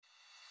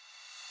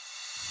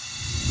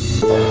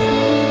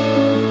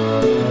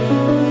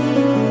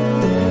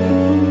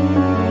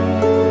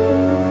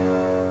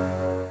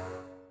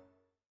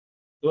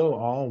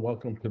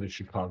Welcome to the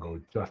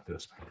Chicago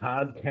Justice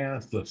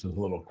Podcast. This is a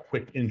little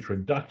quick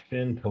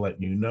introduction to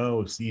let you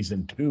know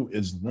season 2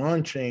 is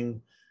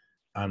launching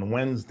on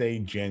Wednesday,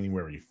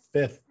 January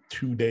 5th,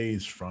 2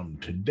 days from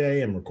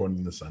today. I'm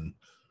recording this on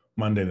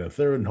Monday the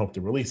 3rd and hope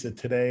to release it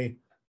today.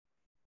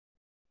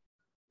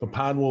 The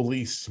pod will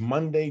release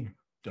Monday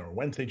or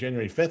Wednesday,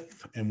 January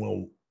 5th,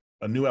 and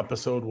a new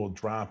episode will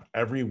drop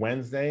every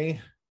Wednesday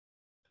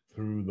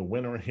through the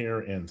winter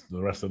here and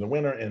the rest of the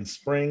winter and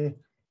spring.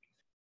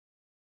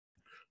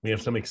 We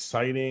have some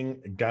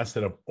exciting guests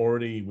that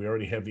we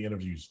already have the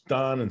interviews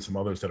done and some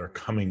others that are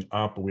coming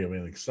up. We have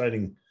an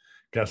exciting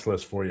guest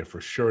list for you for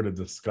sure to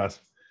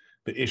discuss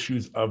the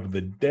issues of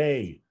the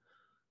day.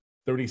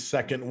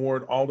 32nd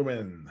Ward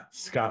Alderman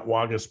Scott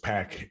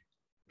Waguespack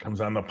comes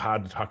on the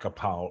pod to talk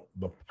about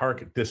the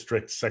Park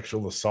District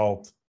sexual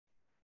assault,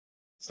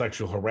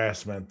 sexual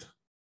harassment,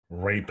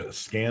 rape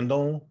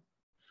scandal.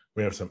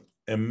 We have some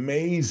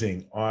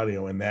amazing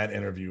audio in that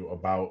interview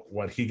about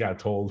what he got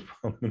told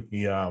from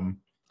the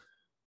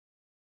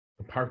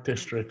Park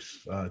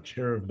District's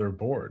chair of their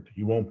board.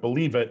 You won't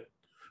believe it,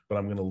 but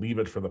I'm going to leave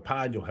it for the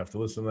pod. You'll have to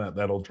listen to that.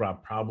 That'll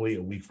drop probably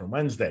a week from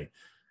Wednesday.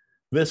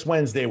 This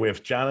Wednesday, we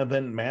have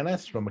Jonathan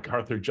Manis from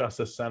MacArthur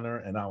Justice Center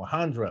and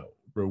Alejandro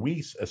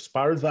Ruiz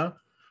Esparza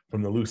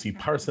from the Lucy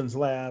Parsons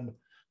Lab.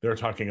 They're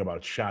talking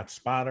about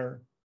ShotSpotter.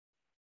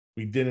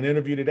 We did an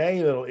interview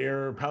today that'll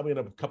air probably in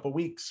a couple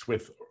weeks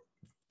with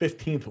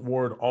 15th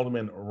Ward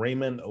Alderman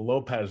Raymond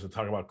Lopez to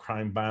talk about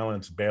crime,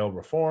 violence, bail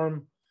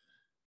reform.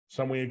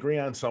 Some we agree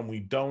on, some we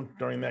don't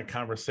during that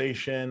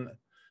conversation.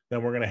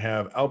 Then we're going to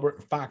have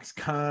Albert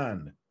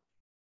Fox-Cahn,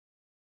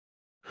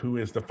 who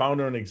is the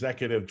founder and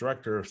executive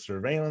director of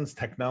Surveillance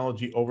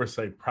Technology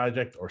Oversight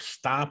Project, or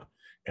STOP,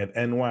 at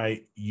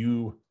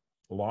NYU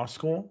Law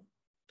School.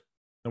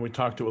 Then we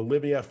talked to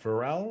Olivia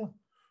Farrell,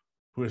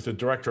 who is the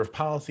director of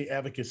policy,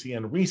 advocacy,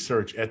 and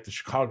research at the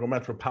Chicago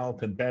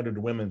Metropolitan Battered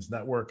Women's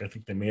Network. I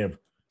think they may have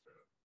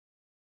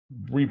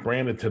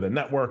rebranded to the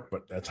network,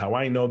 but that's how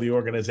I know the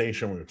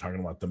organization. We were talking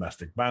about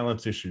domestic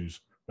violence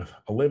issues with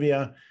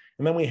Olivia.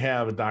 And then we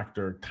have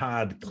Dr.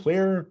 Todd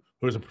Clear,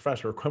 who is a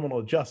professor of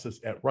criminal justice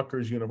at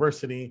Rutgers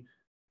University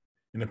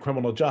in the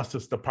criminal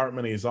justice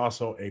department. He is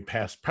also a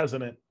past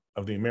president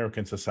of the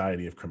American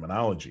Society of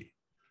Criminology.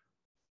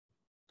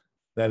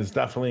 That is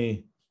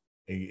definitely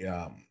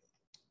a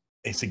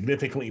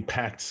significantly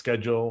packed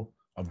schedule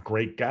of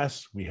great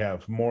guests. We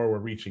have more we're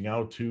reaching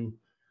out to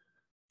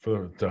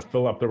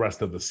fill up the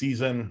rest of the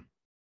season.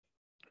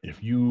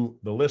 If you,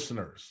 the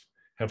listeners,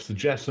 have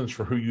suggestions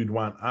for who you'd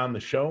want on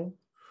the show,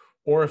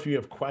 or if you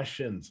have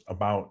questions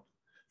about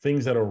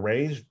things that are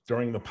raised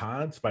during the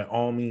pods, by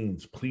all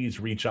means, please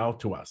reach out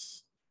to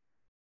us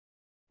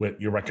with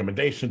your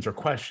recommendations or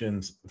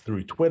questions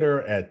through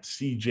Twitter at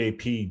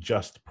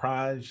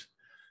CJPJustProj.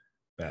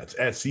 That's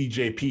at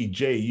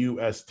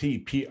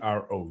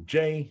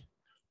CJPJustProj.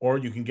 Or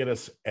you can get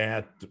us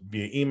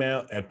via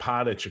email at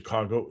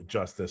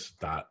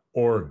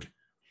pod@chicagojustice.org.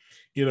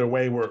 Either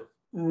way, we're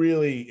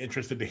really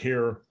interested to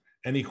hear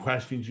any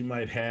questions you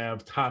might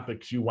have,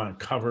 topics you want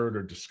covered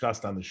or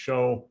discussed on the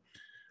show,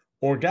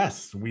 or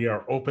guests. We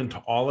are open to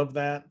all of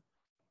that.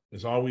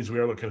 As always, we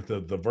are looking to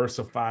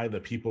diversify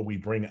the people we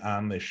bring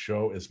on this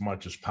show as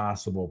much as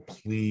possible.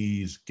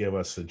 Please give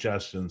us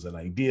suggestions and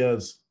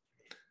ideas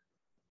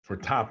for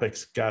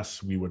topics,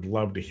 guests. We would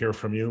love to hear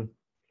from you.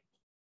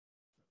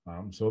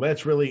 So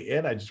that's really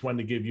it. I just wanted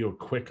to give you a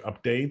quick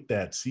update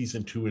that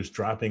season 2 is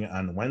dropping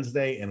on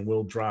Wednesday and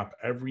will drop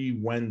every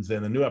Wednesday.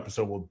 And the new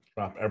episode will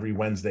drop every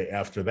Wednesday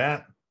after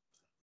that.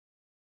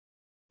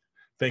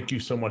 Thank you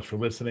so much for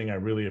listening. I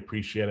really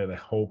appreciate it. I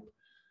hope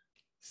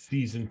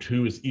season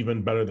 2 is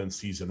even better than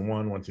season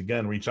 1. Once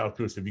again, reach out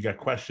to us if you got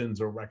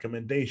questions or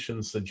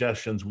recommendations,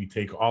 suggestions. We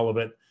take all of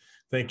it.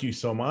 Thank you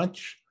so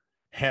much.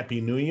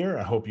 Happy New Year.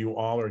 I hope you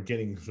all are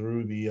getting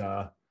through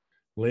the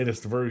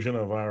latest version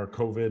of our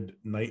COVID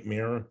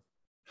nightmare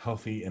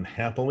healthy and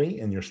happily,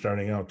 and you're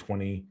starting out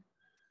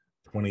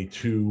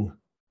 2022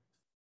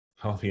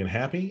 healthy and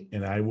happy.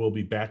 And I will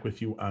be back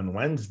with you on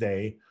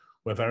Wednesday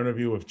with our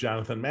interview with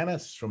Jonathan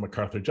Manis from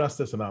MacArthur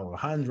Justice and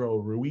Alejandro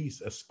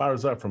Ruiz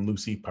Esparza from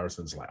Lucy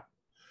Parsons Lab.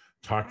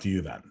 Talk to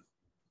you then.